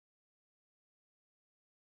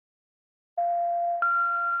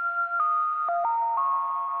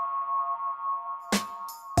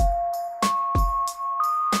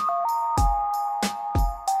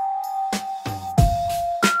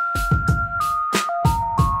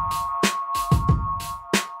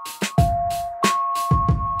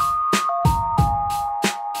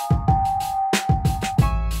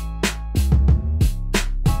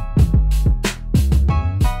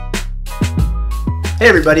Hey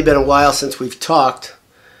everybody, been a while since we've talked.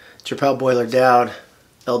 It's your pal Boiler Dowd,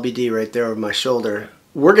 LBD right there over my shoulder.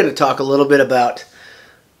 We're going to talk a little bit about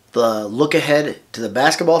the look ahead to the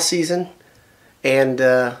basketball season and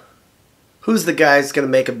who's the guy that's going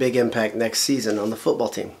to make a big impact next season on the football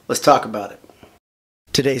team. Let's talk about it.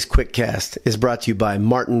 Today's quick cast is brought to you by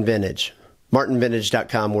Martin Vintage.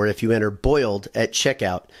 MartinVintage.com, where if you enter Boiled at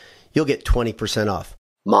checkout, you'll get 20% off.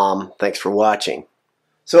 Mom, thanks for watching.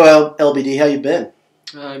 So LBD, how you been?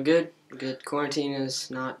 Good. Quarantine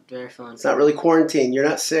is not very fun. It's not really quarantine. You're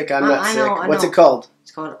not sick. I'm not sick. I What's know. it called?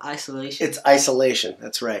 It's called isolation. It's isolation.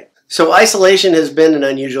 That's right. So isolation has been an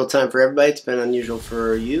unusual time for everybody. It's been unusual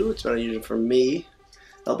for you. It's been unusual for me.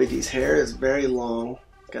 LBD's hair is very long.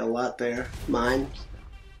 Got a lot there. Mine,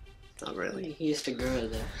 not really. He used to grow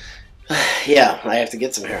it there. Yeah, I have to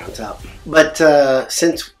get some hair on top. But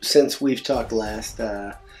since we've talked last,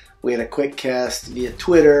 we had a quick cast via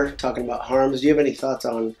Twitter talking about Haarms. Do you have any thoughts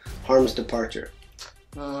on Haarms' departure?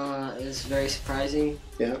 It was very surprising.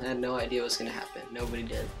 Yeah. I had no idea what was going to happen. Nobody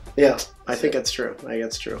did. Yeah, I think that's true.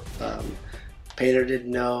 Painter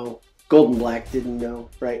didn't know. Golden Black didn't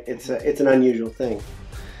know. Right? It's an unusual thing.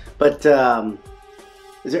 But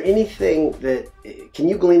is there anything can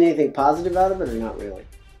you glean anything positive out of it or not really?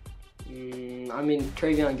 I mean,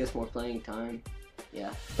 Travion gets more playing time.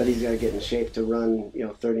 Yeah. But he's got to get in shape to run,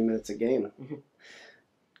 30 minutes a game. Mm-hmm.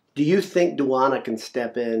 Do you think Duana can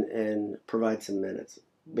step in and provide some minutes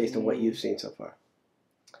based on what you've seen so far?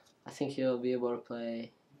 I think he'll be able to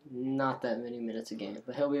play not that many minutes a game,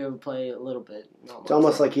 but he'll be able to play a little bit. It's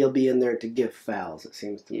almost like he'll be in there to give fouls, it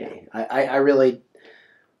seems to me. I really,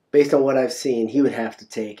 based on what I've seen, he would have to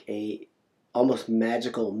take a almost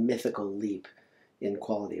magical, mythical leap in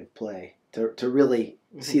quality of play to really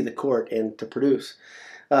see the court and to produce.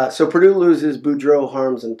 So Purdue loses Boudreaux,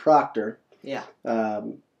 Haarms, and Proctor. Yeah.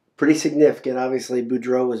 Pretty significant. Obviously,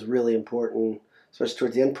 Boudreaux was really important, especially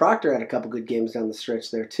towards the end. Proctor had a couple good games down the stretch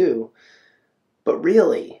there, too. But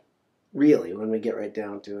really, when we get right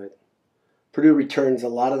down to it, Purdue returns a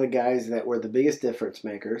lot of the guys that were the biggest difference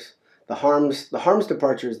makers. The Haarms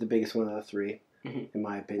departure is the biggest one of the three, in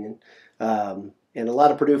my opinion. And a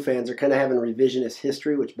lot of Purdue fans are kind of having revisionist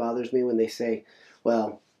history, which bothers me when they say,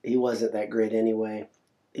 well, he wasn't that great anyway.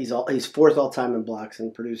 He's fourth all-time in blocks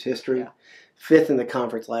in Purdue's history. Yeah. Fifth in the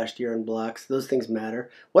conference last year in blocks. Those things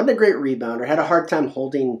matter. Wasn't a great rebounder. Had a hard time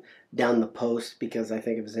holding down the post because I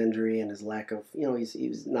think of his injury and his lack of,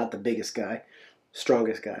 he's not the biggest guy,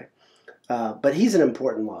 strongest guy. But he's an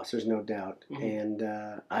important loss, there's no doubt. Mm-hmm.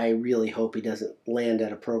 And I really hope he doesn't land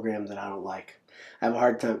at a program that I don't like. I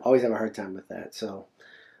always have a hard time with that. So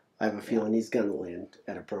I have a feeling he's going to land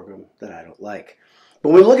at a program that I don't like. But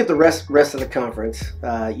when we look at the rest of the conference,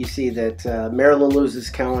 you see that Maryland loses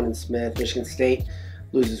Cowan and Smith. Michigan State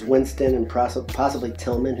loses Winston and possibly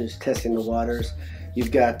Tillman, who's testing the waters.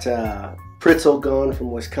 You've got Pritzl gone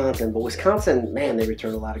from Wisconsin. But Wisconsin, man, they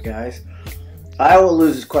return a lot of guys. Iowa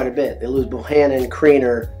loses quite a bit. They lose Bohannon,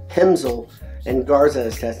 Creener, Hemsel, and Garza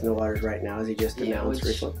is testing the waters right now, as he just announced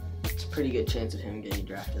recently. It's a pretty good chance of him getting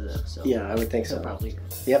drafted, though. So yeah, I would think so. Probably.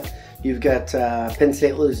 Yep. You've got Penn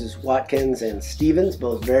State loses Watkins and Stevens,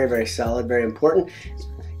 both very, very solid, very important.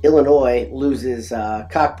 Illinois loses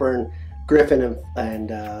Cockburn, Griffin,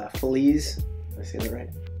 and Feliz. Did I say that right?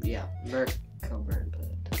 Yeah, Cockburn, but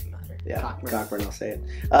it doesn't matter. Yeah, Cockburn, I'll say it.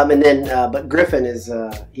 And then, but Griffin is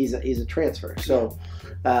he's a transfer. So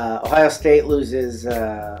Ohio State loses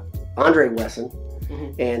Andre Wesson.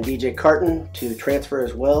 And DJ Carton to transfer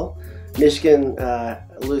as well. Michigan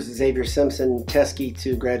loses Xavier Simpson, Teskey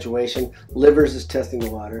to graduation. Livers is testing the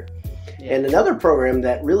water. Yeah. And another program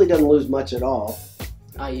that really doesn't lose much at all.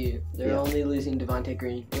 IU. They're only losing Devontae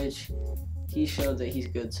Green, which he showed that he's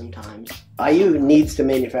good sometimes. IU needs to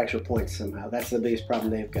manufacture points somehow. That's the biggest problem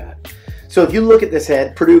they've got. So if you look at this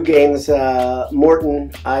head, Purdue gains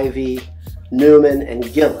Morton, Ivy, Newman,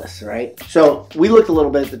 and Gillis, right? So we looked a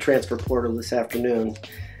little bit at the transfer portal this afternoon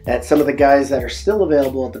at some of the guys that are still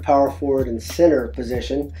available at the power forward and center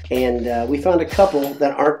position, and we found a couple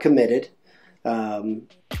that aren't committed.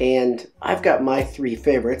 And I've got my three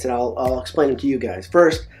favorites, and I'll explain them to you guys.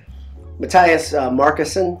 First, Matthias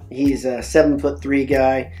Markussen. He's a 7'3"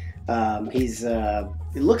 guy.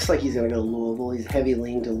 It looks like he's going to go to Louisville. He's heavy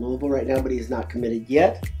lean to Louisville right now, but he's not committed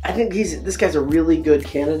yet. I think this guy's a really good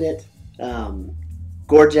candidate.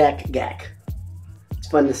 Gorjak Gak. It's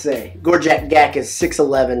fun to say. Gorjak Gak is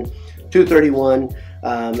 6'11", 231,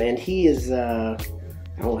 and he is,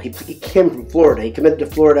 he came from Florida. He committed to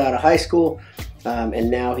Florida out of high school,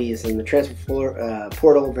 and now he is in the transfer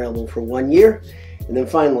portal, available for 1 year. And then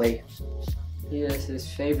finally, he is his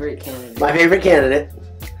favorite candidate. My favorite candidate,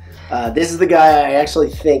 This is the guy I actually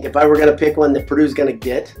think, if I were going to pick one that Purdue's going to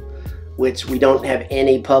get, which we don't have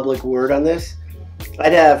any public word on this,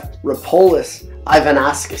 I'd have Rapolis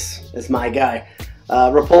Ivanauskas as my guy.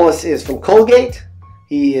 Rapolis is from Colgate.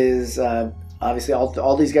 He is, obviously,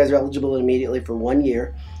 all these guys are eligible immediately for 1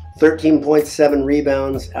 year. 13.7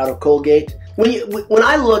 rebounds out of Colgate. When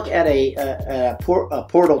I look at a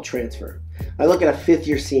portal transfer, I look at a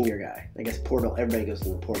fifth-year senior guy. I guess portal, everybody goes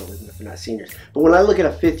in the portal even if they're not seniors. But when I look at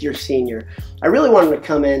a fifth-year senior, I really want him to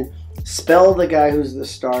come in, spell the guy who's the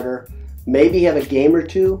starter, maybe have a game or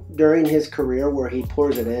two during his career where he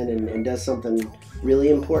pours it in and does something really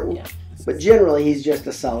important. Yeah. But generally, he's just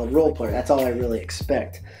a solid role player. That's all I really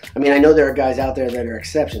expect. I mean, I know there are guys out there that are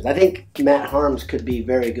exceptions. I think Matt Haarms could be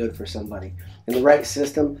very good for somebody. In the right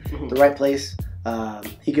system, the right place,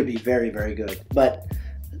 he could be very, very good. But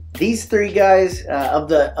these three guys, of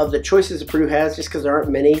the choices that Purdue has, just because there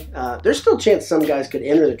aren't many, there's still a chance some guys could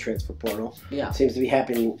enter the transfer portal. Yeah. It seems to be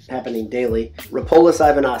happening daily. Rapolis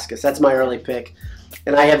Ivanauskas, that's my early pick.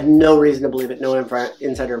 And I have no reason to believe it, no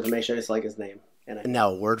insider information. I just like his name. And now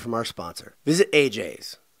a word from our sponsor. Visit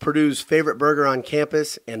AJ's, Purdue's favorite burger on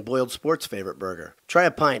campus and Boiled Sports' favorite burger. Try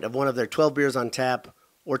a pint of one of their 12 beers on tap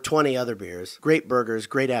or 20 other beers. Great burgers,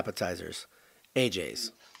 great appetizers.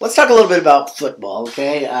 AJ's. Let's talk a little bit about football,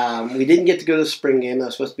 okay? We didn't get to go to the spring game. That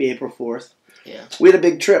was supposed to be April 4th. Yeah. We had a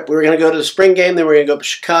big trip. We were going to go to the spring game, then we were going to go up to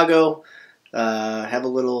Chicago, have a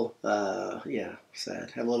little,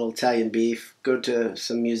 sad. Have a little Italian beef, go to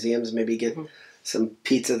some museums, maybe get some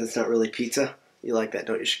pizza that's not really pizza. You like that,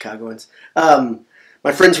 don't you, Chicagoans?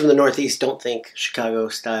 My friends from the Northeast don't think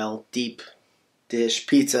Chicago-style deep dish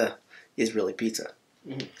pizza is really pizza.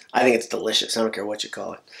 Mm-hmm. I think it's delicious. I don't care what you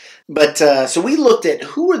call it. But so we looked at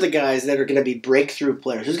who are the guys that are going to be breakthrough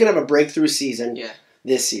players. Who's going to have a breakthrough season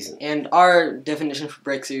this season? And our definition for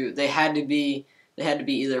breakthrough, they had to be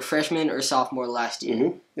either freshman or sophomore last year.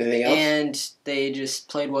 Mm-hmm. Anything else? And they just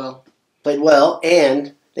played well.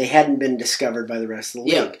 And they hadn't been discovered by the rest of the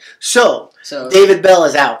league. Yeah. So David Bell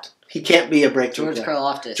is out. He can't be a breakthrough George player.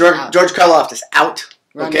 Karlaftis. George Karlaftis out.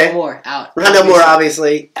 Rondell Moore out. Rondell Moore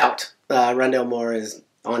obviously out. Rondell Moore is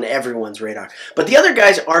on everyone's radar. But the other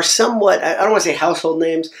guys are somewhat, I don't want to say household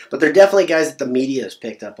names, but they're definitely guys that the media has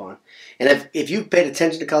picked up on. And if you've paid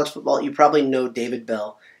attention to college football, you probably know David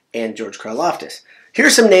Bell and George Karlaftis.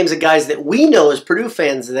 Here's some names of guys that we know as Purdue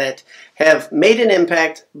fans that have made an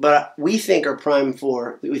impact, but we think are prime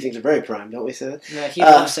for. We think they're very prime, don't we say that? Yeah,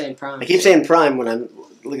 I keep saying prime. I keep saying prime when I'm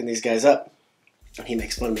looking these guys up. And he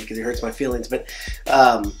makes fun of me because he hurts my feelings. But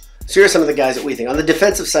so here are some of the guys that we think. On the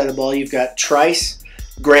defensive side of the ball, you've got Trice,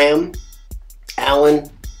 Graham, Allen,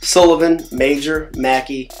 Sullivan, Major,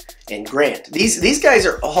 Mackey, and Grant. These guys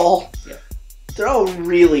are all. Yeah. They're all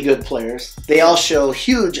really good players. They all show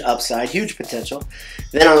huge upside, huge potential.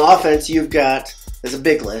 Then on offense, you've got, there's a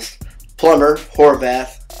big list, Plummer,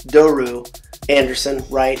 Horvath, Doru, Anderson,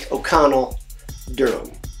 Wright, O'Connell, Durham.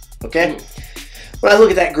 Okay? When I look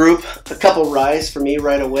at that group, a couple rise for me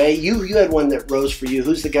right away. You had one that rose for you.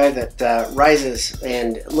 Who's the guy that rises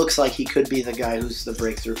and looks like he could be the guy who's the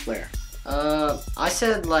breakthrough player? I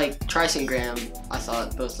said Trice and Graham. I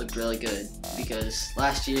thought both looked really good because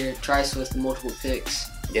last year Trice with the multiple picks.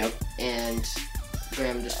 Yep. And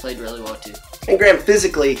Graham just played really well too. And Graham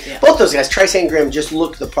physically, both those guys, Trice and Graham, just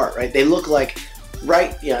looked the part, right? They look like,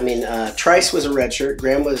 Trice was a redshirt.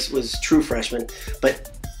 Graham was true freshman,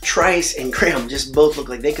 but Trice and Graham just both look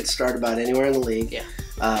like they could start about anywhere in the league.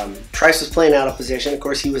 Yeah. Trice was playing out of position. Of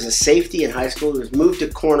course, he was a safety in high school. He was moved to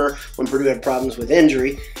corner when Purdue had problems with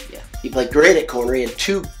injury. Yeah. He played great at corner. He had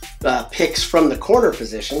 2 picks from the corner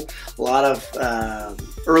position. A lot of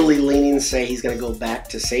early leanings say he's going to go back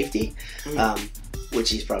to safety, which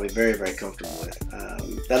he's probably very, very comfortable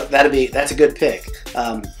with. That's a good pick.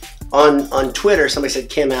 On Twitter, somebody said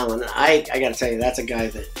Kim Allen. I got to tell you, that's a guy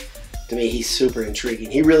that, to me, he's super intriguing.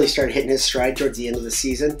 He really started hitting his stride towards the end of the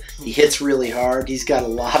season. He hits really hard. He's got a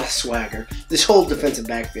lot of swagger. This whole defensive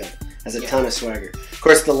backfield has a ton of swagger. Of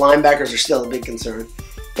course, the linebackers are still a big concern,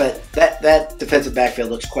 but that defensive backfield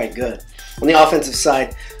looks quite good. On the offensive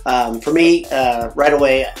side, for me, right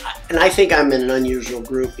away, and I think I'm in an unusual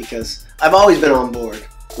group because I've always been on board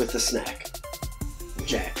with the snack,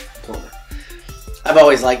 Jack Plummer. I've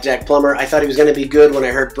always liked Jack Plummer. I thought he was going to be good when I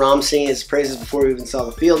heard Brom singing his praises before we even saw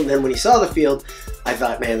the field. And then when he saw the field, I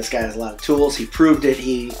thought, man, this guy has a lot of tools. He proved it.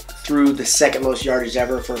 He threw the second most yardage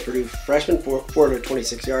ever for a Purdue freshman,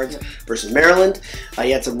 426 yards versus Maryland.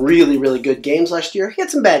 He had some really, really good games last year. He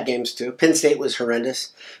had some bad games too. Penn State was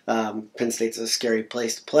horrendous. Penn State's a scary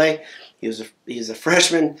place to play. He was a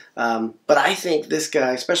freshman. But I think this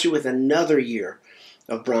guy, especially with another year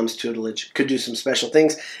of Brahms' tutelage, could do some special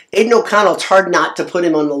things. Aiden O'Connell, it's hard not to put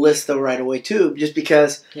him on the list, though, right away, too, just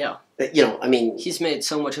because, I mean... He's made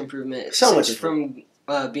so much improvement. From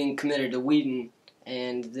being committed to Wheaton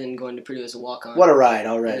and then going to Purdue as a walk-on. What a ride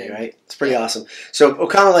already, right? It's pretty awesome. So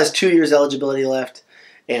O'Connell has 2 years eligibility left,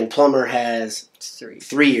 and Plummer has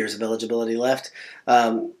 3 years of eligibility left.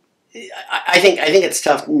 I think it's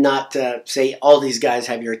tough not to say all these guys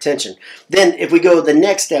have your attention. Then if we go the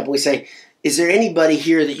next step, we say, is there anybody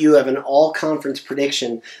here that you have an all-conference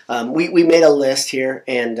prediction? We made a list here,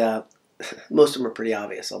 and most of them are pretty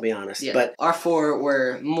obvious, I'll be honest. Yeah. But our 4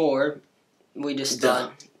 were more. We just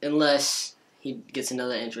thought, unless he gets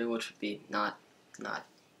another injury, which would be not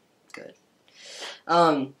good.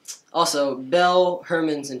 Also, Bell,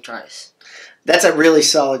 Hermans, and Trice. That's a really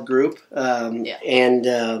solid group. And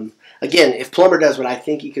again, if Plummer does what I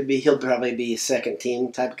think he could be, he'll probably be a second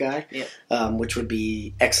team type guy, which would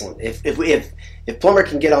be excellent. If Plummer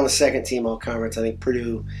can get on the second team all conference, I think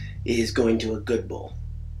Purdue is going to a good bowl.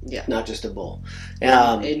 Yeah, not just a bowl.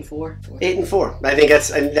 8-4. 8-4. I think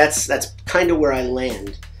that's kind of where I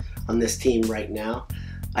land on this team right now.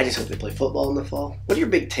 I just hope they play football in the fall. What are your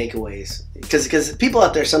big takeaways? Because people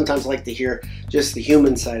out there sometimes like to hear just the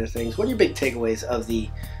human side of things. What are your big takeaways of the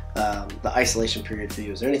isolation period for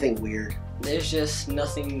you? Is there anything weird? There's just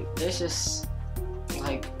nothing. There's just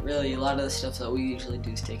like really a lot of the stuff that we usually do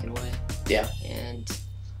is taken away. Yeah. And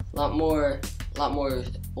a lot more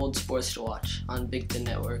old sports to watch on Big Ten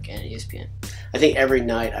Network and ESPN. I think every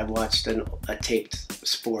night I've watched a taped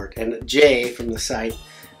sport. And Jay from the site,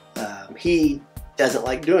 he doesn't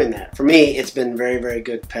like doing that. For me, it's been very, very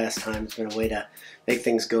good pastime. It's been a way to make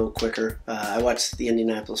things go quicker. I watched the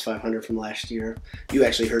Indianapolis 500 from last year. You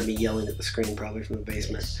actually heard me yelling at the screen probably from the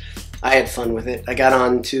basement. I had fun with it. I got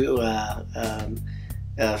on to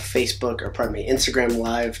Instagram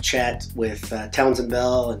live chat with Townsend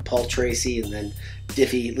Bell and Paul Tracy, and then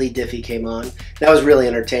Lee Diffie came on. That was really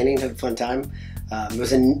entertaining. Had a fun time.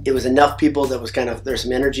 It was enough people that was kind of, there's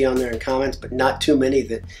some energy on there in comments, but not too many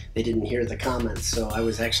that they didn't hear the comments. So I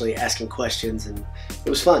was actually asking questions, and it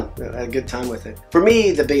was fun. I had a good time with it. For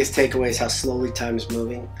me, the biggest takeaway is how slowly time is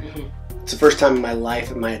moving. Mm-hmm. It's the first time in my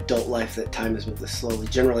life, in my adult life, that time has moved this slowly.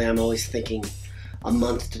 Generally, I'm always thinking a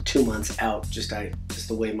month to 2 months out, just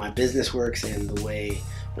the way my business works and the way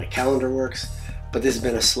my calendar works. But this has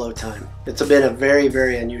been a slow time. It's been a very,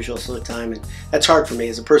 very unusual slow time, and that's hard for me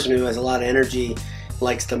as a person who has a lot of energy,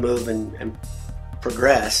 likes to move and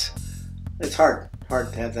progress. It's hard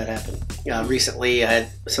to have that happen. Recently, I had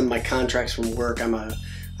some of my contracts from work. I'm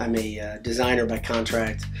a designer by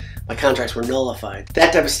contract. My contracts were nullified.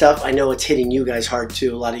 That type of stuff, I know it's hitting you guys hard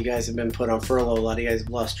too. A lot of you guys have been put on furlough. A lot of you guys have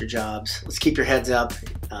lost your jobs. Let's keep your heads up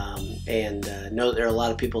and know that there are a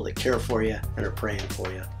lot of people that care for you and are praying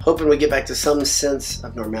for you. Hoping we get back to some sense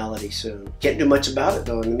of normality soon. Can't do much about it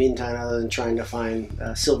though in the meantime, other than trying to find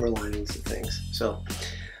silver linings and things. So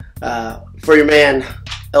for your man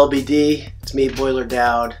LBD, it's me, Boiler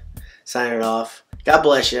Dowd, signing it off. God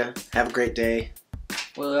bless you. Have a great day.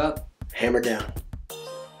 Boiler up. Hammer down.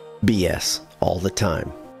 BS all the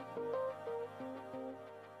time.